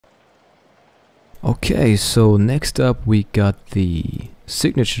Okay, so next up we got the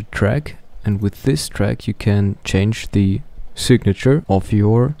signature track, and with this track you can change the signature of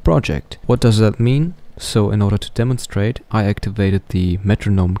your project. What does that mean? So in order to demonstrate, I activated the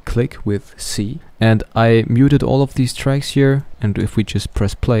metronome click with C, and I muted all of these tracks here, and if we just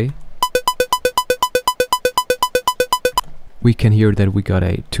press play, we can hear that we got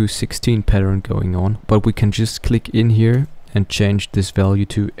a 216 pattern going on, but we can just click in here and change this value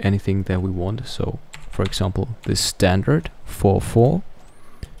to anything that we want. So for example, this standard 4/4,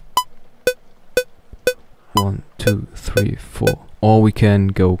 1 2 3 4, or we can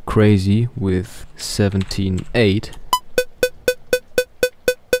go crazy with 17/8.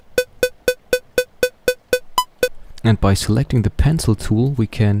 And by selecting the pencil tool, we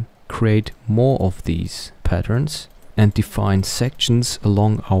can create more of these patterns and define sections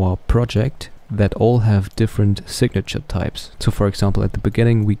along our project that all have different signature types. So for example, at the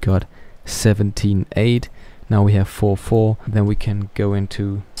beginning we got 17/8, now we have 4/4, then we can go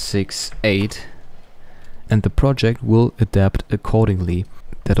into 6/8, and the project will adapt accordingly.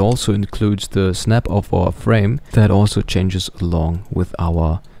 That also includes the snap of our frame that also changes along with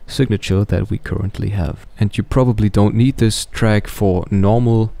our signature that we currently have. And you probably don't need this track for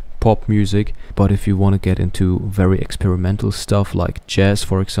normal pop music, but if you want to get into very experimental stuff like jazz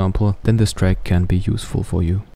for example, then this track can be useful for you.